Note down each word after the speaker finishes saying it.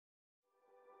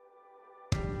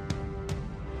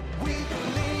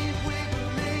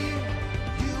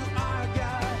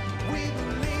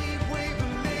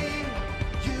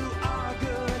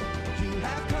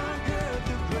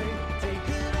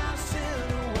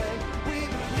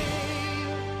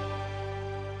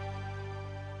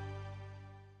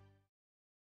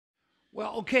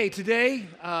Well, okay, today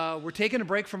we're taking a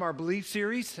break from our Belief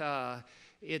series.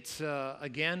 It's,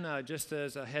 again, just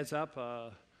as a heads up,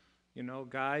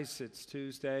 guys, it's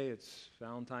Tuesday, it's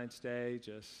Valentine's Day,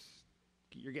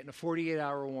 you're getting a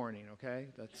 48-hour warning, okay?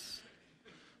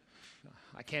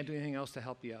 I can't do anything else to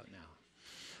help you out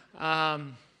now.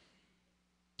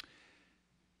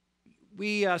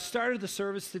 We started the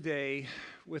service today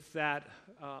with that,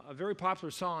 a very popular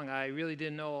song. I really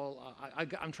didn't know.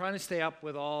 I'm trying to stay up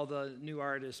with all the new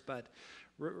artists, but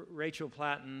Rachel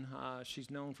Platten,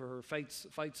 she's known for her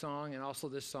fight song and also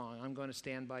this song, I'm Going to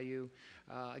Stand By You.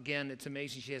 Again, it's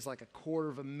amazing. She has like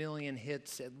 250,000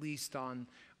 hits at least on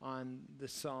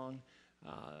this song.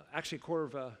 Actually, quarter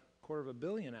of a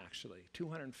billion, actually.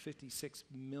 256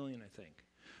 million, I think.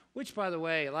 Which, by the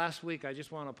way, last week, I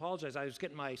just want to apologize. I was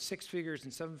getting my six figures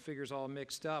and seven figures all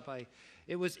mixed up.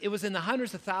 It was in the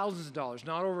hundreds of thousands of dollars,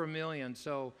 not over $1 million.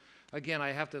 So, again,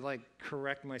 I have to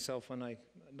correct myself when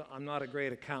I'm not a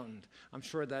great accountant. I'm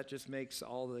sure that just makes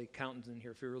all the accountants in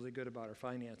here feel really good about our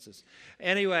finances.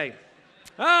 Anyway,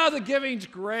 the giving's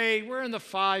great. We're in the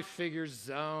five-figure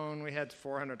zone. We had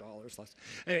 $400 less.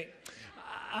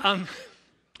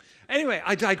 Anyway,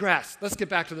 I digress. Let's get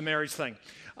back to the marriage thing.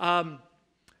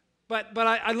 But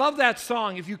I love that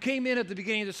song. If you came in at the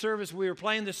beginning of the service, we were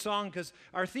playing this song because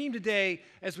our theme today,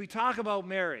 as we talk about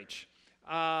marriage,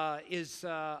 is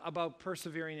about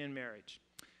persevering in marriage.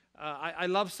 I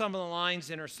love some of the lines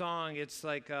in her song. It's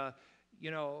like, I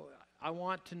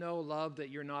want to know, love, that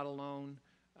you're not alone.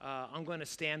 I'm going to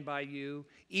stand by you.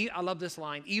 I love this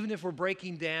line. Even if we're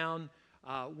breaking down,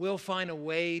 we'll find a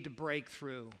way to break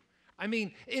through. I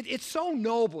mean, it's so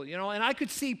noble, and I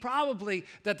could see probably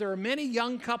that there are many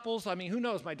young couples. I mean, who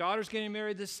knows? My daughter's getting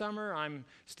married this summer. I'm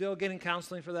still getting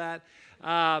counseling for that.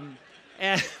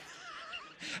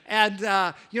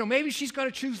 Maybe she's going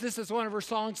to choose this as one of her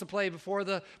songs to play before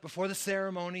the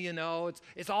ceremony,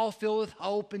 It's all filled with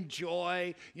hope and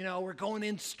joy. We're going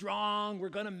in strong. We're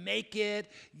going to make it.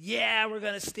 Yeah, we're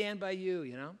going to stand by you,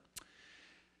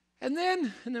 And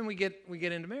then we get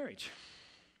into marriage.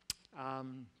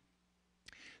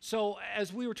 So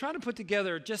as we were trying to put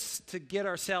together, just to get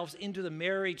ourselves into the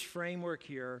marriage framework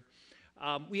here,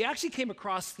 we actually came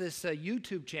across this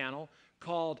YouTube channel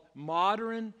called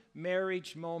Modern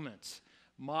Marriage Moments.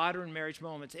 Modern Marriage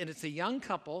Moments. And it's a young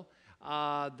couple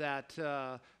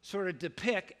that sort of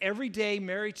depict everyday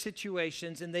marriage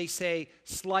situations, and they say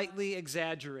slightly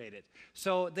exaggerated.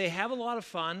 So they have a lot of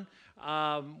fun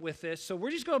with this. So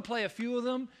we're just going to play a few of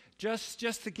them just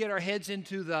to get our heads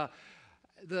into the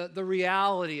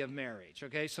reality of marriage,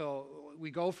 okay? So we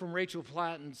go from Rachel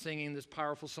Platten singing this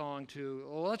powerful song to,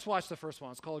 let's watch the first one.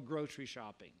 It's called Grocery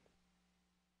Shopping.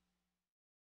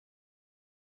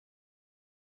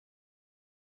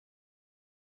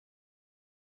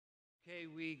 Okay,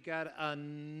 we got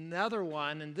another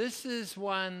one, and this is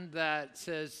one that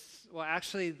says,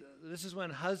 this is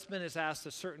when husband is asked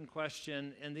a certain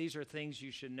question, and these are things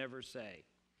you should never say.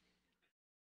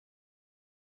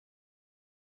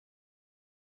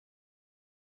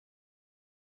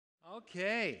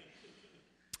 Okay,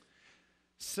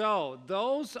 so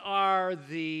those are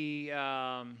the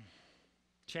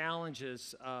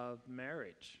challenges of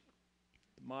marriage,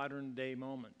 modern day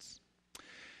moments.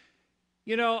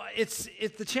 It's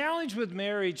the challenge with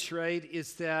marriage, right,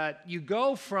 is that you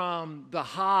go from the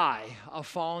high of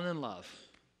falling in love,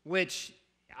 which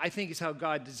I think is how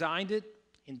God designed it,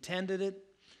 intended it.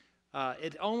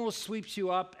 It almost sweeps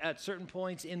you up at certain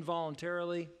points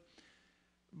involuntarily,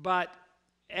 but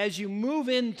as you move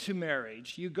into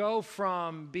marriage, you go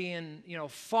from being,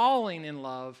 falling in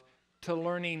love to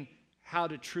learning how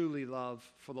to truly love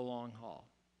for the long haul.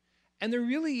 And there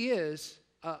really is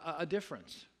a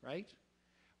difference, right?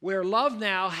 Where love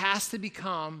now has to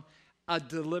become a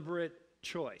deliberate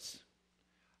choice.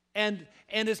 And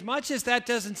as much as that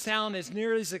doesn't sound as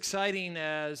nearly as exciting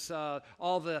as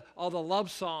all the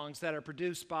love songs that are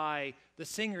produced by the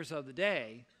singers of the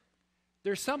day,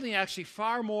 there's something actually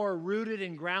far more rooted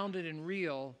and grounded and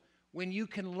real when you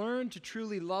can learn to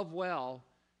truly love well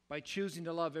by choosing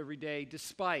to love every day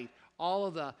despite all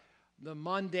of the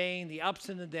mundane, the ups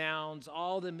and the downs,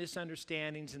 all the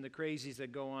misunderstandings and the crazies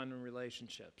that go on in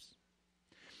relationships.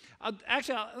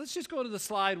 Let's just go to the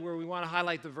slide where we want to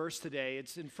highlight the verse today.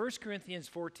 It's in 1 Corinthians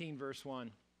 14, verse 1.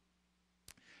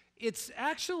 It's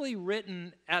actually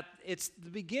written it's the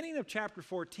beginning of chapter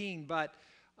 14, but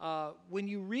when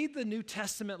you read the New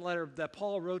Testament letter that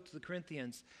Paul wrote to the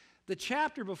Corinthians, the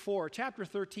chapter before, chapter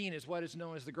 13, is what is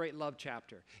known as the Great Love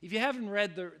chapter. If you haven't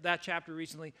read that chapter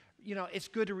recently, it's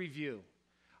good to review.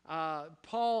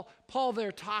 Paul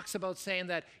there talks about saying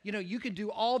that, you can do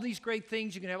all these great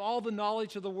things. You can have all the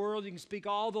knowledge of the world. You can speak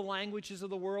all the languages of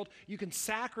the world. You can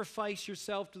sacrifice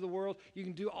yourself to the world. You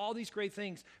can do all these great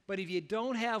things. But if you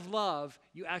don't have love,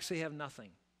 you actually have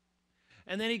nothing.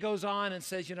 And then he goes on and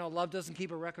says, love doesn't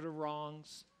keep a record of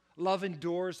wrongs. Love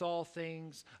endures all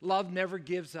things. Love never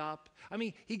gives up. I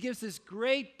mean, he gives this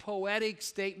great poetic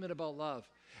statement about love.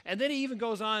 And then he even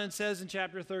goes on and says in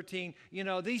chapter 13,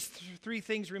 these three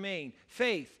things remain: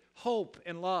 faith, hope,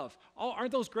 and love.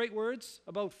 Aren't those great words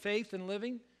about faith and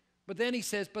living? But then he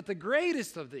says, but the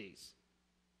greatest of these,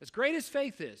 as great as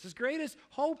faith is, as great as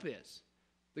hope is,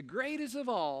 the greatest of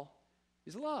all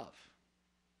is love.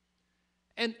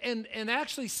 And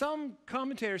actually some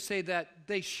commentators say that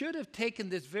they should have taken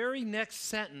this very next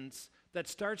sentence that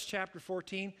starts chapter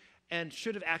 14 and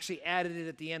should have actually added it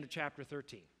at the end of chapter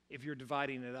 13, if you're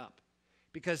dividing it up.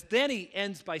 Because then he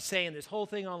ends by saying this whole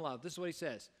thing on love. This is what he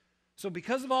says. So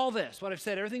because of all this, what I've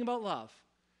said, everything about love,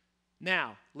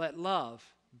 now let love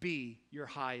be your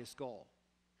highest goal.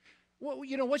 Well,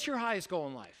 what's your highest goal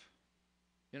in life?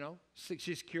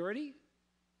 Security?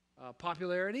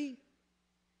 Popularity?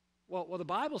 Well, the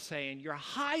Bible's saying your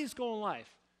highest goal in life,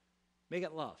 make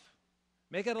it love.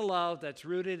 Make it a love that's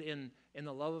rooted in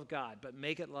the love of God, but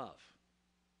make it love.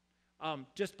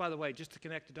 Just by the way, just to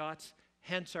connect the dots,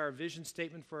 hence our vision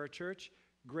statement for our church: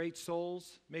 great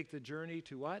souls make the journey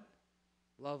to what?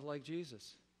 Love like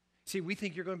Jesus. See, we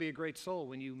think you're going to be a great soul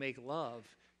when you make love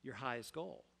your highest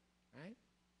goal, right?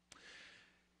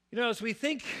 As we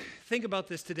think about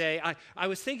this today, I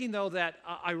was thinking, though, that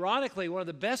ironically, one of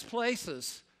the best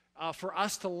places for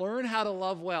us to learn how to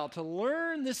love well, to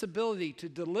learn this ability to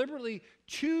deliberately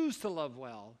choose to love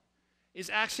well, is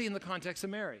actually in the context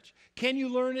of marriage. Can you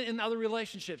learn it in other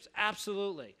relationships?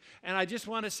 Absolutely. And I just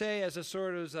want to say, as a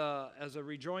sort of as a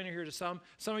rejoinder here to some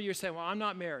of you are saying, well, I'm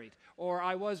not married, or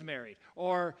I was married,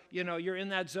 or you're in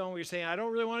that zone where you're saying, I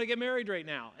don't really want to get married right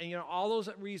now, and all those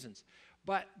reasons.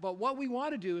 But what we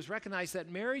want to do is recognize that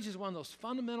marriage is one of those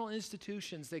fundamental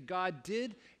institutions that God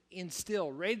did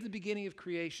instill right at the beginning of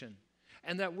creation,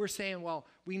 and that we're saying, well,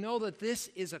 we know that this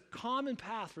is a common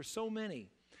path for so many.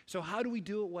 So how do we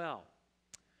do it well?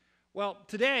 Well,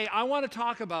 today I want to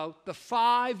talk about the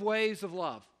 5 ways of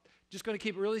love. Just going to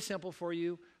keep it really simple for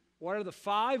you. What are the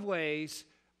 5 ways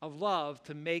of love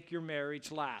to make your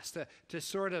marriage last, to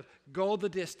sort of go the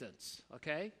distance,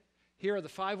 okay? Here are the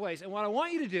 5 ways. And what I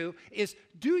want you to do is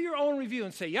do your own review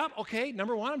and say, yep, okay,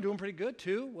 number 1, I'm doing pretty good.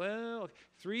 2, well,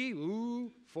 3,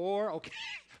 ooh, 4, okay,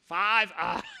 5,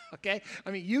 okay.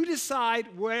 I mean, you decide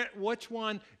which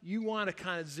one you want to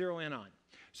kind of zero in on.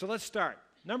 So let's start.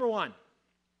 Number 1,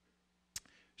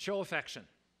 show affection.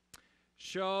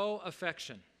 Show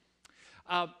affection.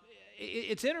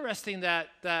 It's interesting that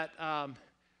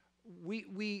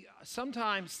we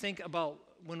sometimes think about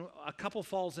when a couple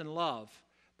falls in love,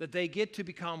 that they get to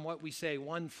become what we say,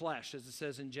 one flesh, as it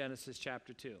says in Genesis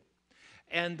chapter 2.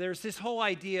 And there's this whole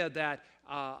idea that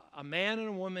a man and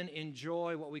a woman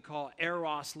enjoy what we call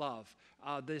eros love,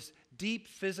 this deep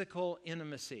physical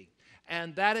intimacy.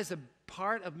 And that is a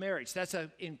part of marriage. That's a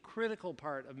critical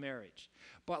part of marriage.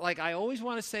 But like I always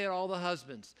want to say to all the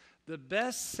husbands, the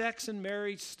best sex in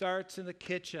marriage starts in the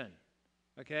kitchen.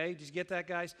 Okay, did you get that,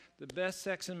 guys? The best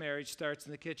sex in marriage starts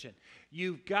in the kitchen.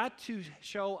 You've got to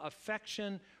show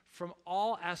affection from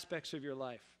all aspects of your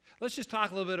life. Let's just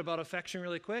talk a little bit about affection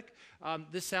really quick.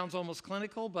 This sounds almost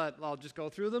clinical, but I'll just go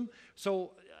through them.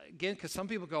 So again, because some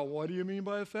people go, what do you mean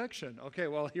by affection? Okay,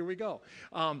 well, here we go.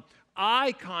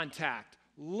 Eye contact.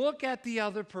 Look at the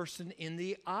other person in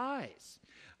the eyes.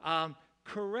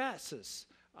 Caresses.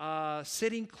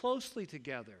 Sitting closely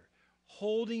together.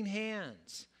 Holding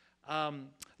hands.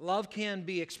 Love can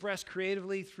be expressed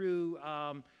creatively through,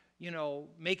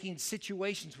 making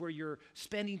situations where you're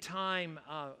spending time,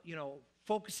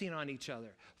 focusing on each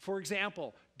other. For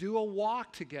example, do a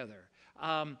walk together.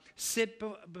 Sit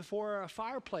before a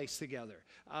fireplace together.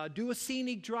 Do a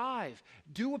scenic drive.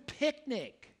 Do a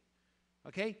picnic.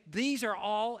 Okay? These are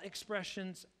all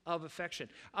expressions of affection.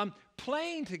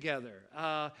 Playing together,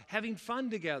 having fun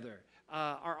together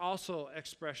are also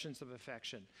expressions of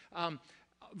affection.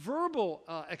 Verbal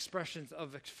expressions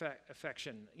of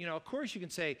affection. Of course you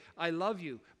can say, I love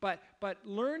you, but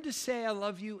learn to say I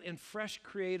love you in fresh,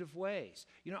 creative ways.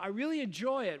 I really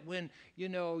enjoy it when,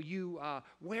 you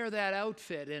wear that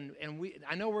outfit and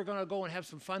I know we're going to go and have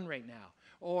some fun right now.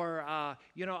 Or,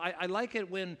 I like it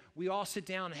when we all sit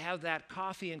down and have that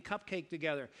coffee and cupcake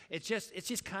together. It's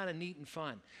just kind of neat and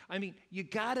fun. I mean, you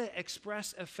got to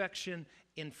express affection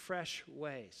in fresh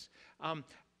ways.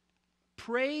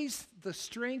 praise the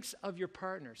strengths of your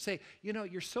partner. Say,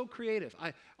 you're so creative.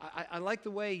 I like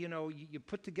the way, you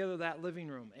put together that living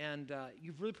room, and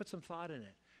you've really put some thought in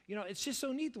it. It's just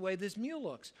so neat the way this meal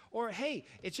looks. Or, hey,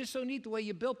 it's just so neat the way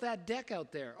you built that deck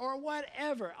out there. Or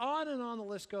whatever. On and on the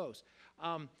list goes.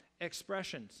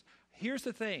 Expressions. Here's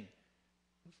the thing.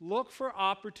 Look for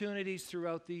opportunities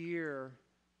throughout the year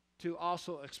to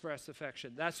also express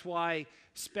affection. That's why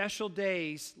special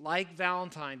days like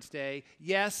Valentine's Day,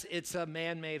 yes, it's a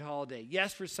man-made holiday.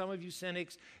 Yes, for some of you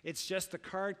cynics, it's just the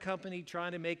card company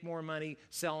trying to make more money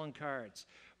selling cards.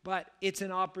 But it's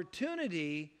an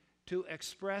opportunity to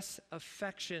express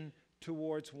affection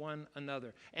towards one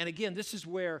another. And again, this is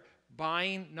where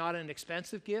buying not an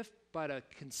expensive gift, but a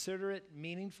considerate,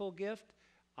 meaningful gift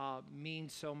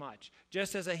means so much.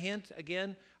 Just as a hint,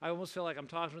 again, I almost feel like I'm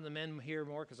talking to the men here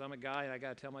more because I'm a guy and I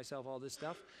got to tell myself all this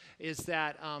stuff, is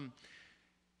that, I'm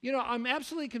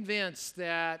absolutely convinced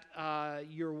that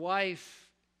your wife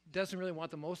doesn't really want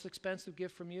the most expensive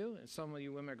gift from you. And some of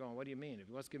you women are going, what do you mean? If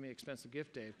he wants to give me an expensive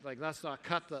gift, Dave, let's not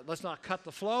cut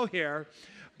the flow here.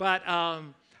 But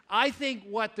I think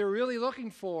what they're really looking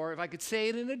for, if I could say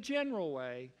it in a general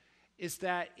way, is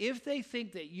that if they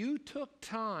think that you took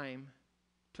time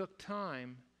to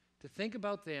think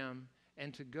about them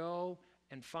and to go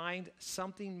and find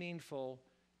something meaningful,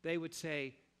 they would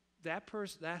say, that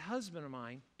husband of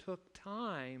mine took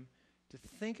time to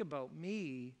think about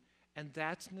me, and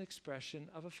that's an expression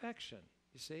of affection,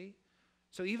 you see?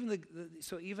 So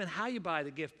even how you buy the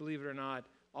gift, believe it or not,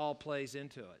 all plays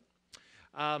into it.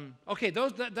 Okay,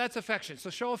 that's affection.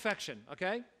 So show affection,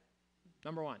 okay?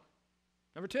 Number one.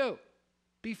 Number two,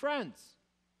 be friends.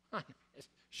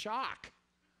 Shock.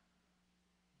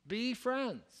 Be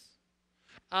friends.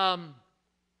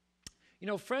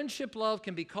 Friendship love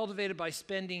can be cultivated by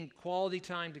spending quality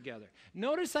time together.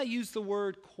 Notice I use the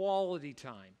word quality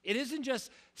time. It isn't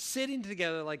just sitting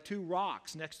together like two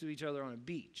rocks next to each other on a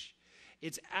beach.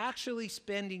 It's actually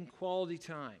spending quality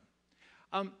time.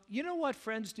 You know what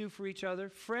friends do for each other?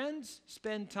 Friends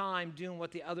spend time doing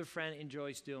what the other friend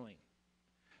enjoys doing.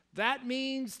 That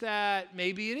means that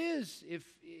maybe it is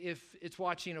if it's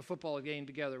watching a football game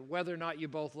together, whether or not you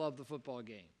both love the football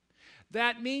game.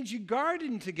 That means you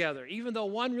garden together, even though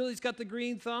one really's got the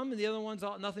green thumb and the other one's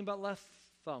nothing but left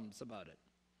thumbs about it.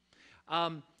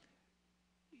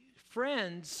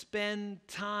 Friends spend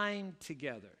time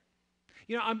together.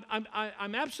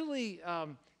 I'm absolutely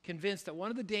convinced that one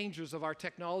of the dangers of our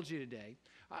technology today,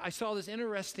 I saw this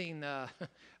interesting a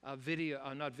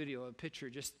picture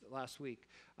just last week.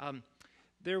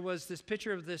 There was this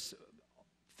picture of this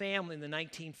family in the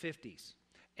 1950s,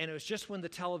 and it was just when the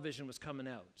television was coming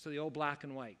out, so the old black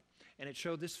and white. And it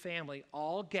showed this family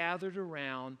all gathered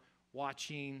around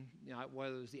watching,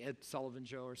 whether it was the Ed Sullivan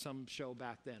Show or some show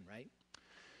back then, right?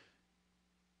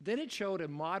 Then it showed a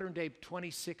modern-day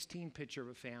 2016 picture of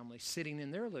a family sitting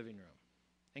in their living room.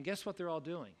 And guess what they're all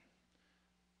doing?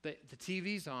 The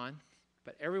TV's on,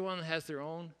 but everyone has their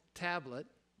own tablet,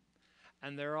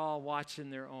 and they're all watching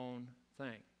their own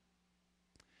thing.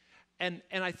 And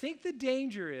I think the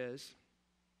danger is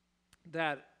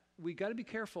that we got to be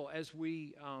careful as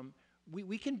we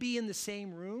can be in the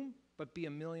same room, but be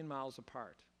a million miles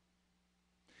apart.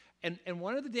 And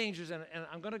one of the dangers, and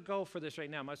I'm going to go for this right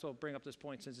now, I might as well bring up this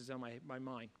point since it's on my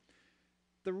mind.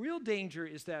 The real danger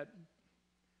is that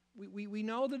we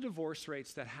know the divorce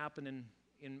rates that happen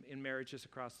in marriages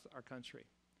across our country.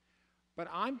 But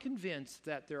I'm convinced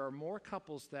that there are more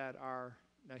couples that are,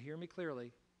 now hear me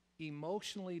clearly,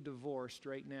 emotionally divorced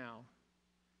right now,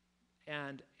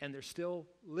 and they're still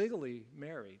legally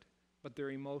married, but they're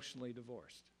emotionally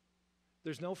divorced.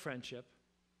 There's no friendship.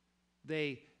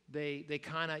 They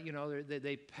kind of,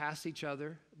 they pass each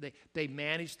other. They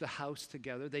manage the house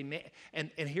together.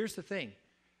 And here's the thing.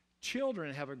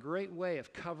 Children have a great way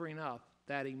of covering up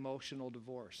that emotional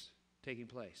divorce taking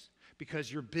place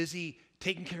because you're busy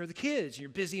taking care of the kids. You're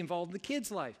busy involved in the kids'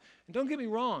 life. And don't get me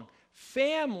wrong,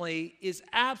 family is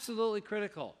absolutely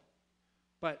critical.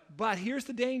 But here's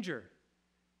the danger.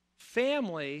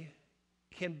 Family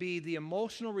can be the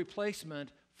emotional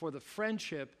replacement for the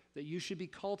friendship that you should be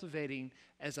cultivating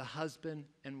as a husband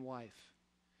and wife.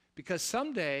 Because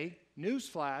someday,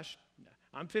 newsflash,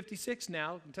 I'm 56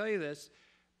 now, I can tell you this,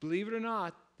 believe it or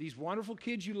not, these wonderful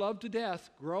kids you love to death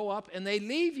grow up and they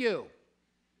leave you.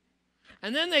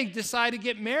 And then they decide to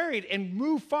get married and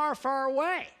move far, far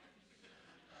away.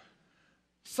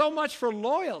 So much for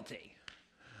loyalty.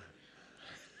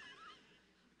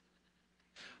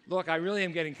 Look, I really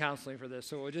am getting counseling for this,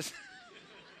 so we'll just...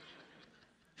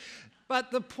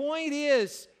 But the point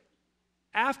is,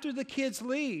 after the kids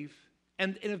leave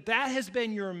And if that has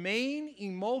been your main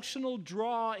emotional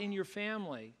draw in your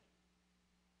family,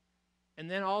 and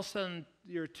then all of a sudden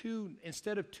you're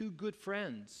instead of two good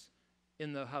friends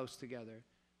in the house together,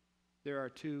 there are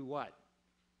two what?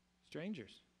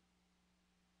 Strangers.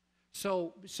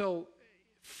 So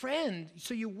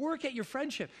you work at your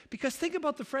friendship. Because think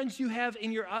about the friends you have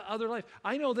in your other life.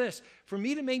 I know this. For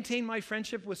me to maintain my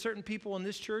friendship with certain people in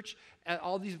this church at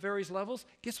all these various levels,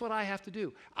 guess what I have to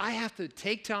do? I have to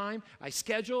take time. I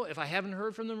schedule. If I haven't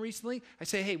heard from them recently, I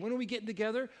say, hey, when are we getting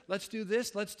together? Let's do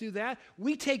this. Let's do that.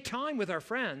 We take time with our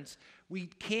friends. We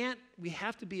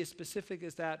have to be as specific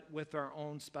as that with our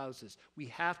own spouses. We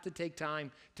have to take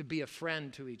time to be a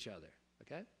friend to each other.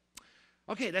 Okay?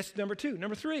 Okay, that's number 2.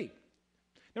 Number 3.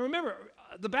 Now remember,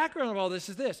 the background of all this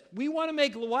is this. We want to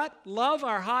make what? Love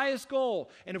our highest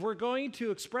goal. And if we're going to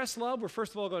express love, we're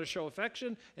first of all going to show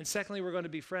affection, and secondly, we're going to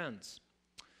be friends.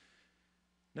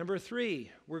 Number 3,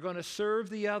 we're going to serve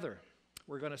the other.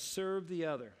 We're going to serve the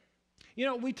other. You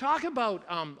know, we talk about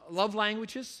love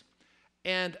languages,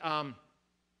 and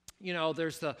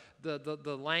there's the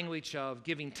language of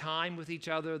giving time with each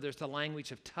other. There's the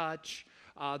language of touch.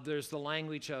 There's the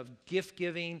language of gift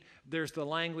giving. There's the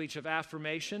language of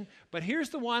affirmation. But here's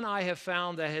the one I have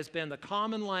found that has been the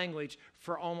common language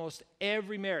for almost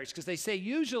every marriage. Because they say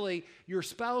usually your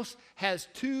spouse has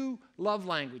 2 love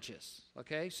languages.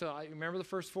 Okay, so I remember the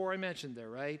first 4 I mentioned there,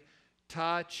 right?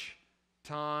 Touch,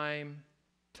 time,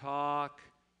 talk,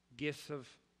 gifts.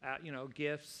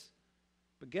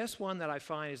 But guess one that I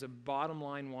find is a bottom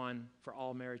line one for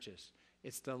all marriages.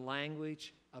 It's the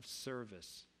language of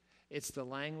service. It's the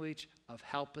language of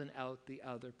helping out the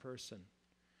other person.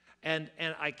 And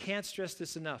I can't stress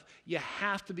this enough. You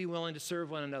have to be willing to serve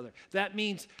one another. That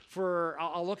means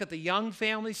I'll look at the young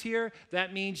families here.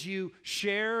 That means you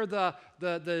share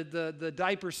the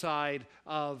diaper side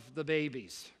of the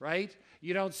babies, right?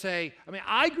 You don't say,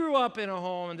 I grew up in a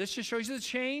home, and this just shows you the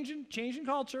change in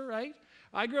culture, right?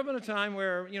 I grew up in a time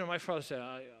where, my father said,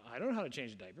 I don't know how to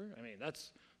change a diaper.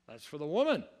 That's for the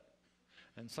woman.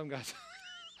 And some guys...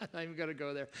 I'm not even going to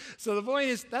go there. So the point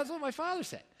is, that's what my father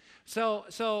said. So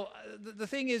the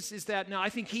thing is that now I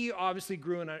think he obviously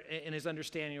grew in his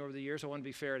understanding over the years. I want to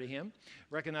be fair to him,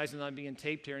 recognizing that I'm being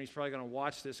taped here, and he's probably going to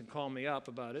watch this and call me up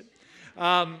about it.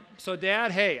 So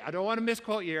Dad, hey, I don't want to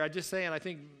misquote you here. I'm just saying I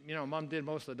think, Mom did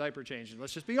most of the diaper changing.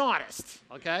 Let's just be honest,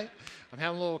 okay? I'm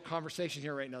having a little conversation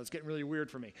here right now. It's getting really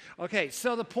weird for me. Okay,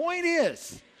 so the point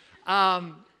is,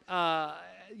 but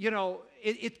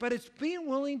it's being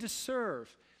willing to serve.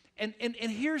 And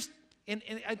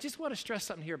I just want to stress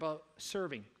something here about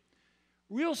serving.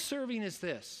 Real serving is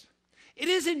this. It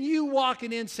isn't you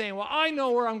walking in saying, well, I know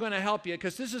where I'm going to help you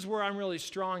because this is where I'm really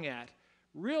strong at.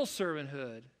 Real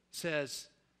servanthood says,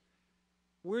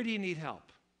 where do you need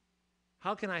help?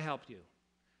 How can I help you?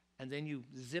 And then you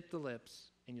zip the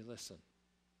lips and you listen.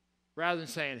 Rather than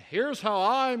saying, here's how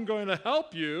I'm going to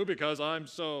help you because I'm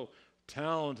so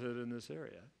talented in this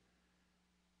area.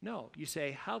 No, you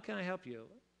say, how can I help you?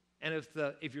 And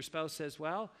if your spouse says,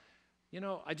 well,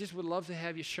 I just would love to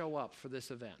have you show up for this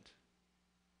event.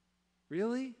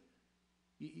 Really?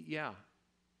 Yeah.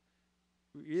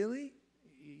 Really?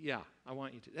 Yeah, I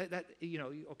want you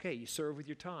to. Okay, you serve with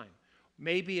your time.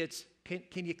 Maybe it's,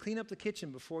 can you clean up the kitchen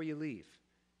before you leave?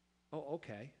 Oh,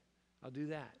 okay, I'll do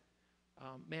that.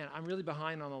 Man, I'm really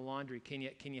behind on the laundry. Can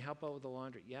you help out with the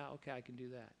laundry? Yeah, okay, I can do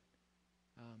that.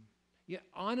 Yeah,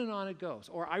 on and on it goes.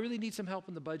 Or I really need some help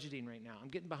in the budgeting right now. I'm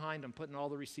getting behind. I'm putting all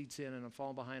the receipts in, and I'm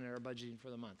falling behind on our budgeting for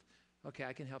the month. Okay,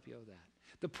 I can help you with that.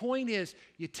 The point is,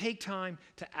 you take time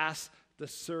to ask the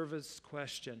service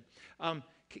question.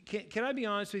 Can I be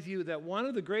honest with you that one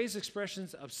of the greatest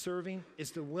expressions of serving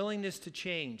is the willingness to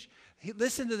change?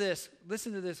 Listen to this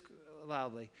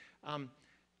loudly.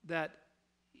 That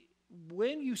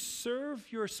when you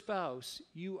serve your spouse,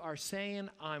 you are saying,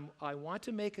 I want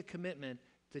to make a commitment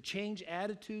to change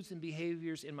attitudes and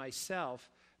behaviors in myself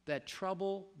that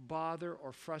trouble, bother,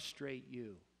 or frustrate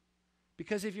you.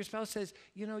 Because if your spouse says,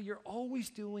 you're always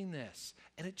doing this,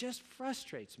 and it just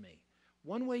frustrates me,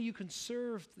 one way you can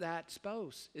serve that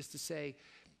spouse is to say,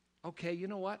 okay, you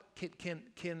know what? Can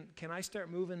I start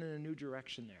moving in a new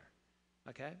direction there?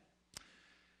 Okay?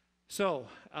 So,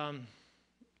 and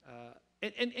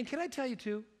can I tell you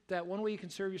too, that one way you can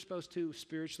serve your spouse too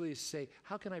spiritually is to say,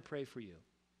 how can I pray for you?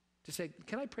 To say,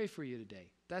 can I pray for you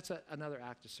today? That's another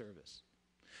act of service.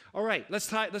 All right, let's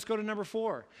go to number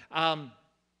 4.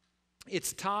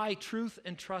 It's tie truth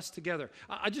and trust together.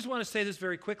 I just want to say this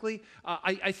very quickly.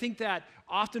 I think that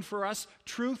often for us,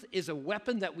 truth is a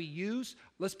weapon that we use.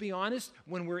 Let's be honest,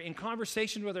 when we're in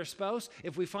conversation with our spouse,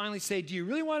 if we finally say, do you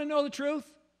really want to know the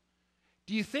truth?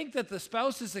 Do you think that the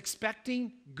spouse is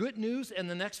expecting good news in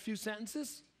the next few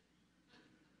sentences?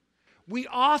 We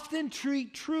often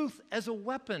treat truth as a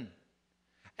weapon,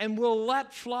 and we'll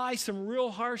let fly some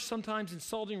real harsh, sometimes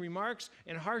insulting remarks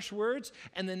and harsh words,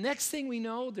 and the next thing we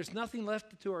know, there's nothing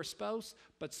left to our spouse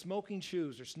but smoking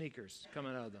shoes or sneakers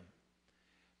coming out of them.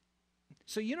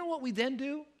 So you know what we then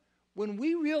do? When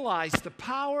we realize the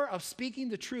power of speaking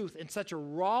the truth in such a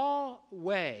raw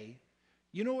way,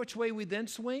 you know which way we then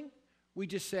swing? We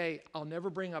just say, I'll never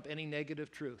bring up any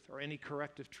negative truth or any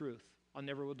corrective truth. I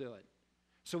never will do it.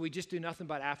 So we just do nothing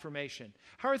but affirmation.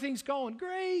 How are things going?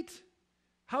 Great.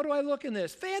 How do I look in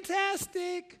this?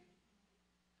 Fantastic.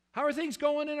 How are things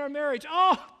going in our marriage?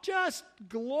 Oh, just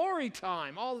glory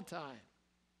time all the time.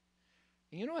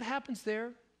 And you know what happens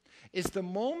there? Is the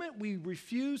moment we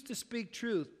refuse to speak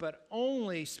truth, but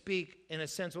only speak, in a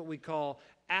sense, what we call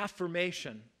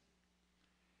affirmation,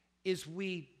 is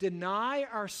we deny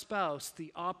our spouse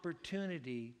the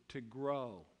opportunity to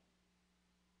grow.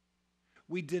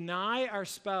 We deny our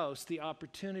spouse the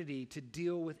opportunity to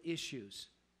deal with issues.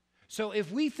 So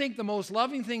if we think the most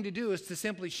loving thing to do is to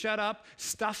simply shut up,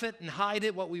 stuff it, and hide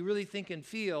it, what we really think and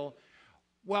feel,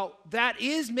 well, that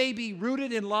is maybe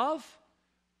rooted in love,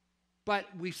 but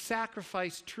we've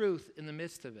sacrificed truth in the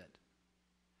midst of it.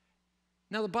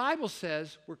 Now, the Bible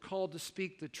says we're called to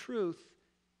speak the truth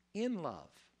in love.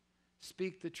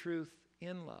 Speak the truth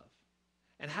in love.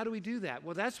 And how do we do that?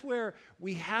 Well, that's where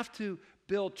we have to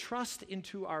build trust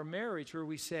into our marriage, where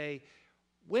we say,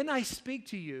 when I speak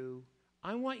to you,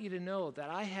 I want you to know that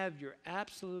I have your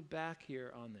absolute back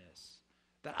here on this,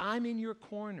 that I'm in your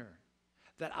corner,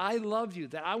 that I love you,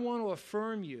 that I want to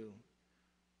affirm you.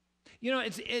 You know,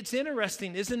 it's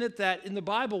interesting, isn't it, that in the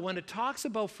Bible, when it talks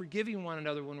about forgiving one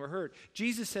another when we're hurt,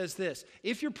 Jesus says this: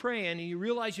 if you're praying and you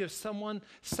realize you have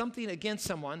something against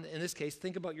someone, in this case,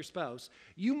 think about your spouse,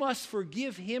 you must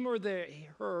forgive him or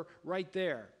her right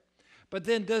there. But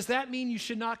then does that mean you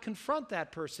should not confront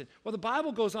that person? Well, the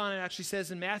Bible goes on and actually says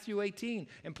in Matthew 18,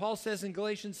 and Paul says in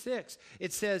Galatians 6,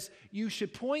 it says you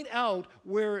should point out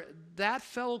where that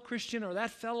fellow Christian or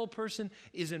that fellow person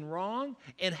is in wrong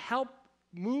and help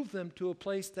move them to a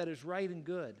place that is right and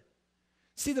good.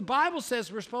 See, the Bible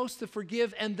says we're supposed to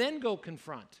forgive and then go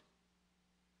confront.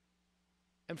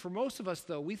 And for most of us,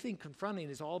 though, we think confronting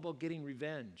is all about getting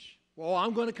revenge. Well,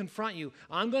 I'm going to confront you.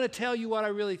 I'm going to tell you what I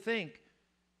really think.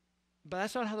 But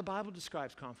that's not how the Bible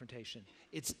describes confrontation.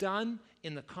 It's done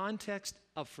in the context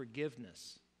of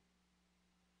forgiveness.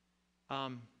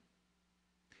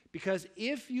 Because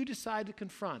if you decide to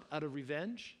confront out of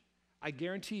revenge, I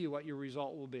guarantee you what your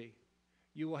result will be.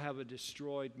 You will have a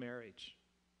destroyed marriage.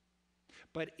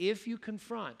 But if you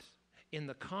confront in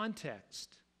the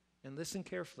context, and listen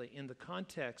carefully, in the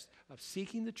context of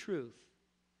seeking the truth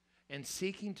and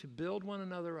seeking to build one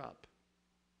another up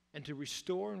and to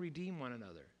restore and redeem one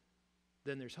another,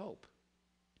 then there's hope.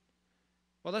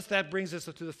 Well, that brings us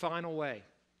to the final way.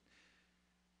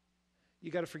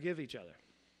 You got to forgive each other.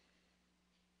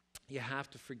 You have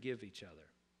to forgive each other.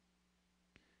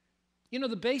 You know,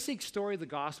 the basic story of the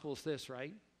gospel is this,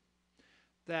 right?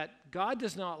 That God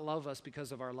does not love us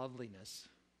because of our loveliness.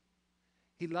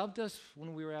 He loved us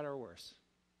when we were at our worst.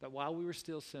 That while we were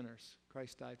still sinners,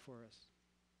 Christ died for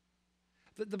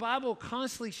us. The Bible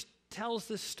constantly tells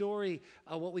this story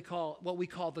of what we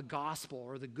call the gospel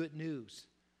or the good news.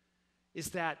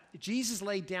 Is that Jesus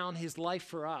laid down his life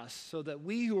for us so that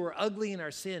we who are ugly in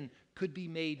our sin could be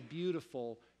made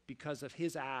beautiful because of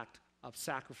his act of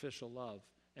sacrificial love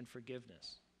and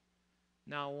forgiveness.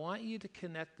 Now, I want you to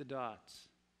connect the dots.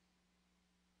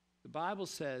 The Bible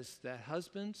says that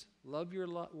husbands, love your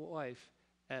wife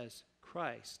as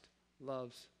Christ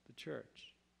loves the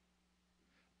church.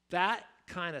 That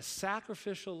kind of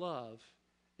sacrificial love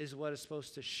is what is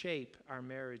supposed to shape our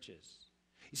marriages.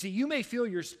 You see, you may feel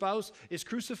your spouse is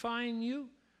crucifying you,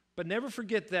 but never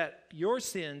forget that your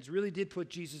sins really did put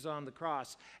Jesus on the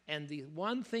cross. And the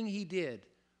one thing he did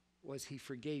was he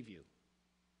forgave you.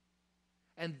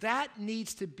 And that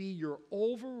needs to be your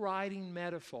overriding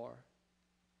metaphor.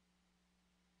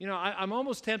 You know, I'm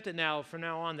almost tempted now, from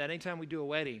now on, that anytime we do a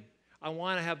wedding, I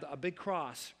want to have a big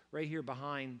cross right here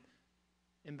behind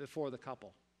and before the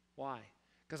couple. Why?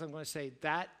 Because I'm going to say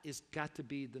that is got to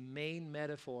be the main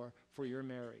metaphor for your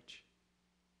marriage.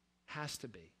 Has to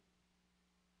be.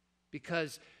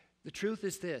 Because the truth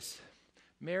is this: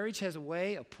 marriage has a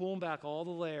way of pulling back all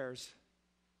the layers.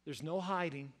 There's no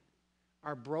hiding.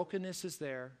 Our brokenness is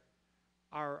there.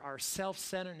 our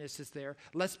self-centeredness is there.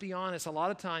 Let's be honest, a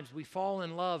lot of times we fall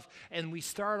in love and we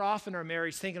start off in our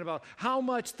marriage thinking about how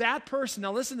much that person,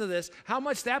 now listen to this, how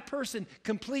much that person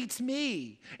completes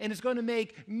me and it's going to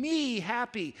make me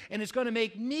happy and it's going to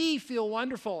make me feel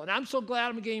wonderful. And I'm so glad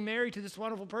I'm getting married to this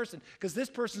wonderful person because this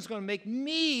person's going to make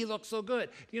me look so good.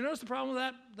 Do you notice the problem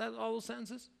with that all those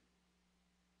sentences?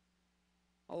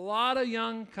 A lot of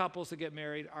young couples that get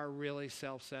married are really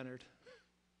self-centered.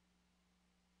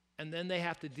 And then they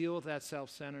have to deal with that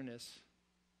self-centeredness.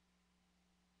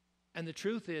 And the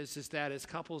truth is that as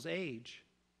couples age,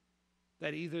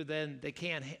 that either then they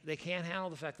can't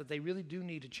handle the fact that they really do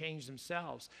need to change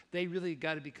themselves. They really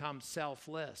got to become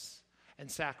selfless and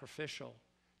sacrificial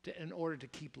in order to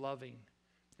keep loving.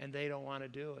 And they don't want to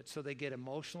do it. So they get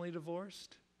emotionally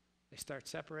divorced. They start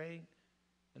separating.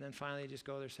 And then finally they just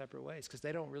go their separate ways because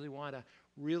they don't really want to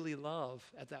really love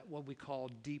at that what we call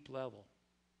deep level.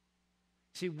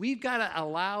 See, we've got to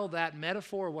allow that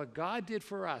metaphor, what God did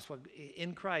for us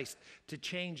in Christ, to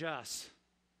change us.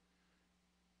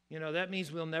 You know, that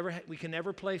means we can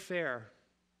never play fair.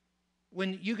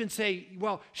 When you can say,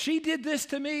 well, she did this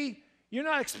to me, you're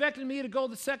not expecting me to go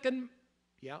the second.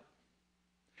 Yeah.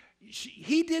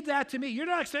 He did that to me. You're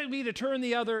not expecting me to turn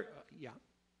the other. Yeah.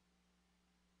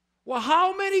 Well,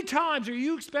 how many times are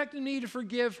you expecting me to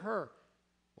forgive her?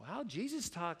 Well, Jesus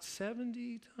talked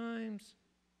 70 times.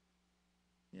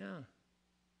 Yeah.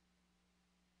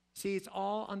 See, it's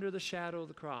all under the shadow of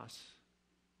the cross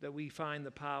that we find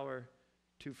the power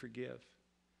to forgive.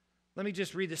 Let me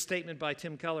just read the statement by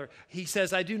Tim Keller. He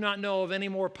says, I do not know of any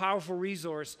more powerful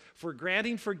resource for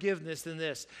granting forgiveness than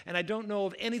this, and I don't know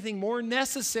of anything more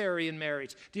necessary in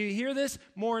marriage. Do you hear this?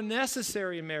 More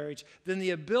necessary in marriage than the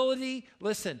ability,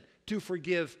 listen, to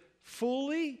forgive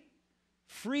fully,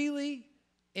 freely,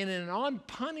 in an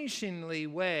unpunishingly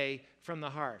way from the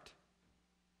heart.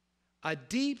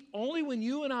 Only when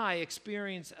you and I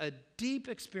experience a deep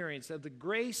experience of the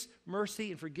grace,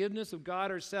 mercy, and forgiveness of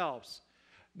God ourselves,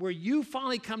 where you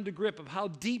finally come to grip of how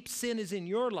deep sin is in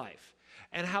your life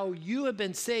and how you have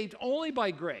been saved only by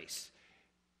grace,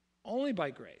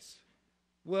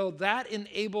 will that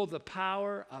enable the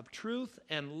power of truth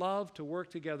and love to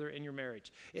work together in your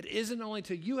marriage. It isn't only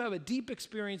till you have a deep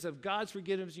experience of God's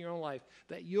forgiveness in your own life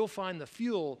that you'll find the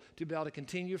fuel to be able to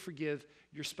continue to forgive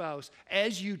your spouse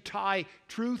as you tie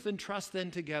truth and trust then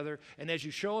together and as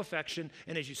you show affection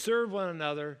and as you serve one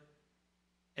another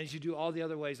and as you do all the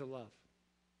other ways of love.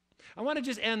 I want to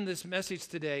just end this message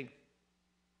today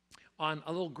on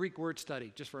a little Greek word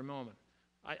study just for a moment.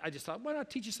 I just thought, why not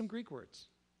teach you some Greek words?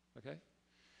 Okay?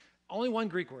 Only one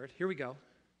Greek word. Here we go.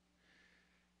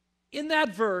 In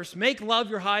that verse, make love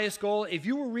your highest goal. If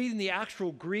you were reading the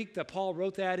actual Greek that Paul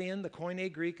wrote that in, the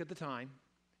Koine Greek at the time,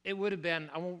 it would have been,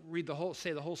 I won't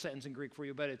say the whole sentence in Greek for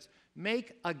you, but it's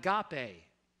make agape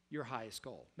your highest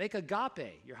goal. Make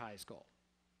agape your highest goal.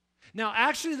 Now,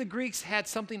 actually, the Greeks had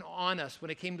something on us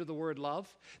when it came to the word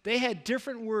love. They had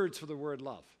different words for the word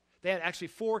love. They had actually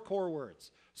 4 core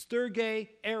words: storge,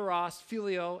 eros,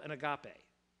 phileo, and agape.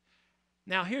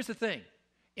 Now, here's the thing.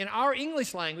 In our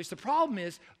English language, the problem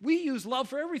is we use love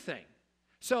for everything.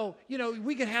 So,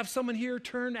 we could have someone here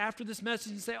turn after this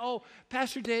message and say, oh,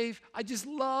 Pastor Dave, I just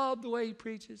love the way he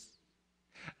preaches.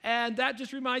 And that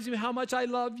just reminds me how much I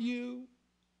love you.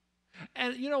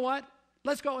 And you know what?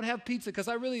 Let's go and have pizza because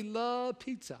I really love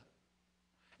pizza.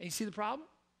 And you see the problem?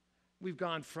 We've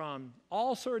gone from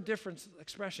all sort of different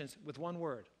expressions with one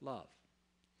word, love.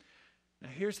 Now,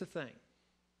 here's the thing.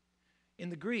 In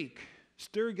the Greek,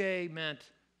 storge meant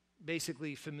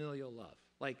basically familial love.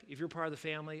 Like if you're part of the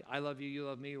family, I love you, you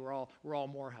love me, we're all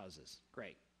Morehouses.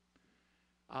 Great.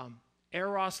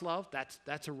 Eros love,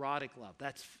 that's erotic love.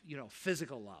 That's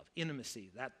physical love,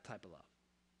 intimacy, that type of love.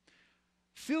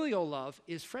 Filial love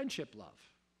is friendship love.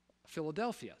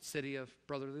 Philadelphia, city of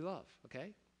brotherly love,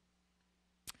 okay?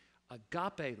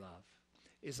 Agape love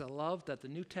is a love that the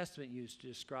New Testament used to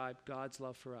describe God's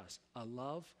love for us. A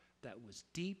love that was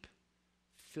deep,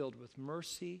 filled with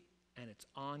mercy, and it's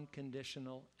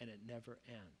unconditional, and it never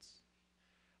ends.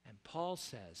 And Paul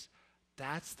says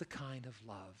that's the kind of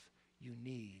love you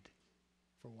need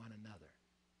for one another.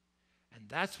 And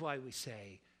that's why we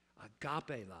say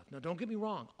agape love. Now, don't get me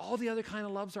wrong. All the other kind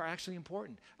of loves are actually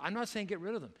important. I'm not saying get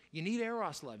rid of them. You need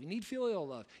eros love. You need filial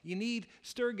love. You need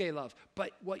storge love.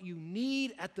 But what you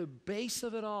need at the base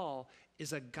of it all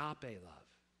is agape love,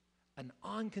 an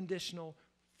unconditional,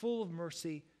 full of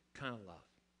mercy kind of love.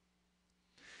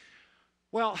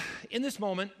 Well, in this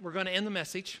moment, we're going to end the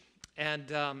message.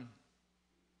 And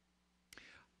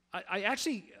I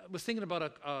actually was thinking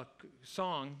about a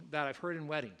song that I've heard in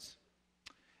weddings.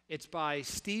 It's by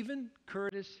Stephen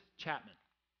Curtis Chapman.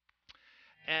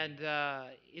 And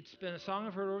it's been a song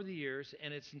I've heard over the years,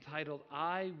 and it's entitled,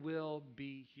 I Will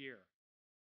Be Here.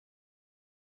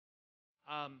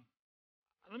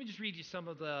 Let me just read you some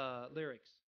of the lyrics.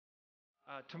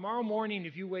 Tomorrow morning,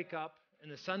 if you wake up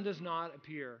and the sun does not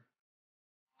appear,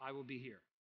 I will be here.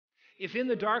 If in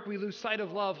the dark we lose sight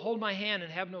of love, hold my hand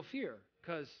and have no fear,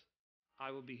 because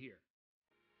I will be here.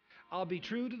 I'll be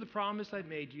true to the promise I've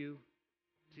made you,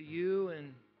 to you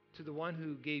and to the one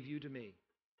who gave you to me.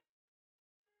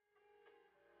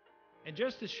 And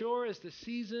just as sure as the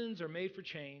seasons are made for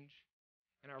change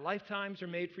and our lifetimes are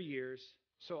made for years,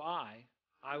 so I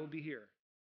will be here.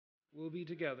 We'll be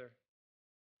together,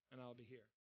 and I'll be here.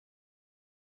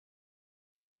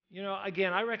 You know,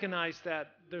 again, I recognize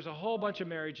that there's a whole bunch of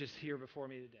marriages here before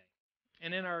me today.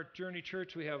 And in our Journey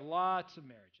Church, we have lots of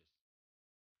marriages.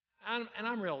 And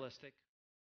I'm realistic.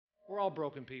 We're all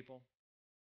broken people.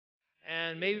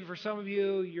 And maybe for some of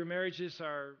you, your marriages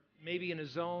are maybe in a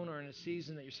zone or in a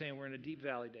season that you're saying, we're in a deep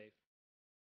valley, Dave.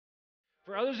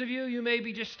 For others of you, you may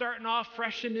be just starting off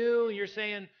fresh and new, and you're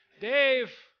saying,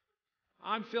 Dave,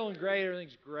 I'm feeling great.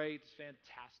 Everything's great. It's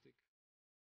fantastic.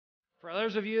 For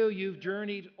others of you, you've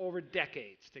journeyed over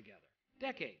decades together.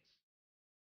 Decades.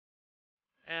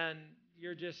 And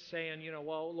you're just saying, you know,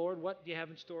 well, Lord, what do you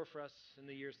have in store for us in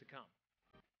the years to come?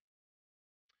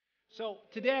 So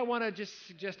today I want to just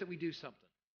suggest that we do something.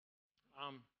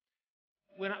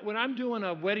 When I'm doing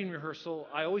a wedding rehearsal,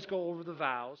 I always go over the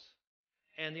vows.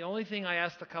 And the only thing I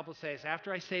ask the couple to say is,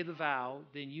 after I say the vow,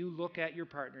 then you look at your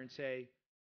partner and say,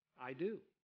 I do.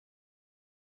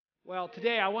 Well,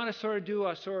 today I want to do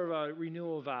a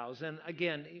renewal of vows. And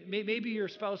again, maybe your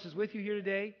spouse is with you here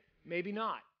today, maybe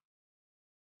not.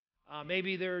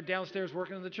 Maybe they're downstairs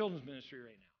working in the children's ministry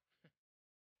right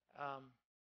now.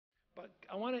 But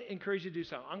I want to encourage you to do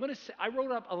something.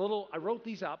 I wrote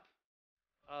these up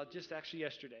just actually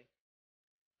yesterday,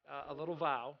 a little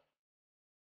vow.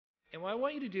 And what I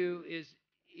want you to do is,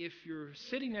 if you're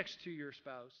sitting next to your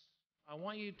spouse, I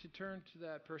want you to turn to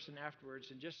that person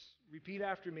afterwards and just repeat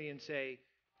after me and say,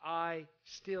 I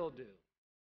still do.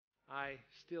 I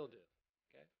still do.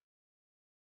 Okay?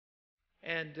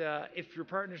 And if your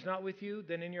partner's not with you,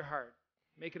 then in your heart,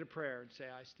 make it a prayer and say,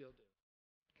 I still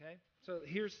do. Okay? So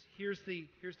here's the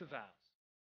vows.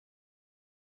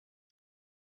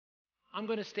 I'm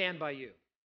going to stand by you.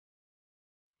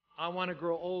 I want to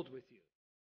grow old with you.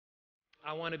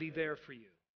 I want to be there for you,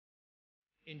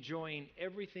 enjoying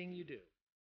everything you do,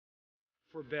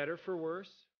 for better, for worse,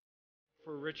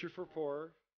 for richer, for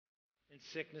poorer, in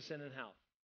sickness and in health.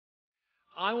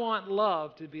 I want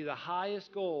love to be the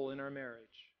highest goal in our marriage,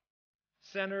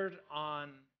 centered on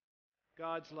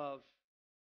God's love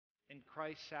and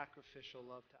Christ's sacrificial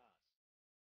love to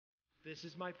us. This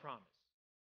is my promise.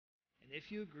 And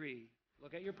if you agree,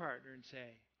 look at your partner and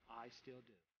say, I still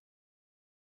do.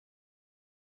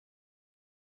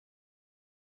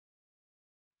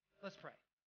 Let's pray.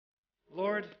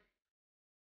 Lord,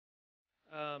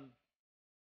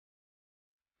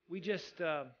 we just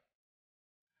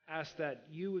ask that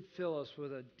you would fill us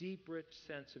with a deep, rich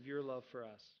sense of your love for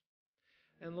us.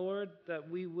 And Lord,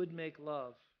 that we would make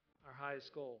love our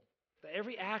highest goal. That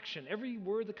every action, every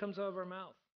word that comes out of our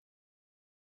mouth.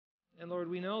 And Lord,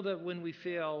 we know that when we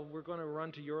fail, we're going to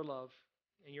run to your love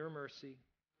and your mercy,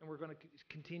 and we're going to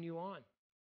continue on.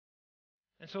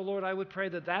 And so, Lord, I would pray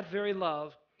that that very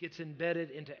love gets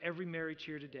embedded into every marriage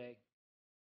here today.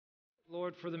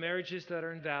 Lord, for the marriages that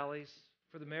are in valleys,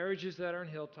 for the marriages that are in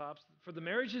hilltops, for the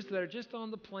marriages that are just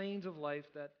on the plains of life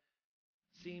that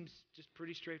seems just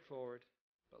pretty straightforward.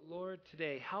 But Lord,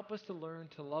 today, help us to learn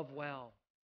to love well,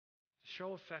 to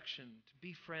show affection, to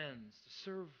be friends, to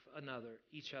serve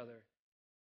each other,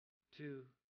 to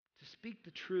speak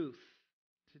the truth,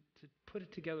 to put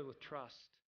it together with trust.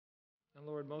 And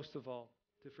Lord, most of all,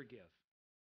 to forgive.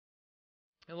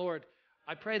 And Lord,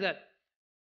 I pray that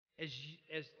as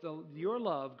your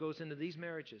love goes into these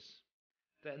marriages,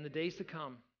 that in the days to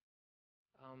come,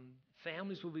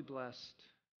 families will be blessed,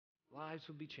 lives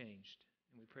will be changed.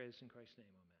 And we pray this in Christ's name.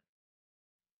 Amen.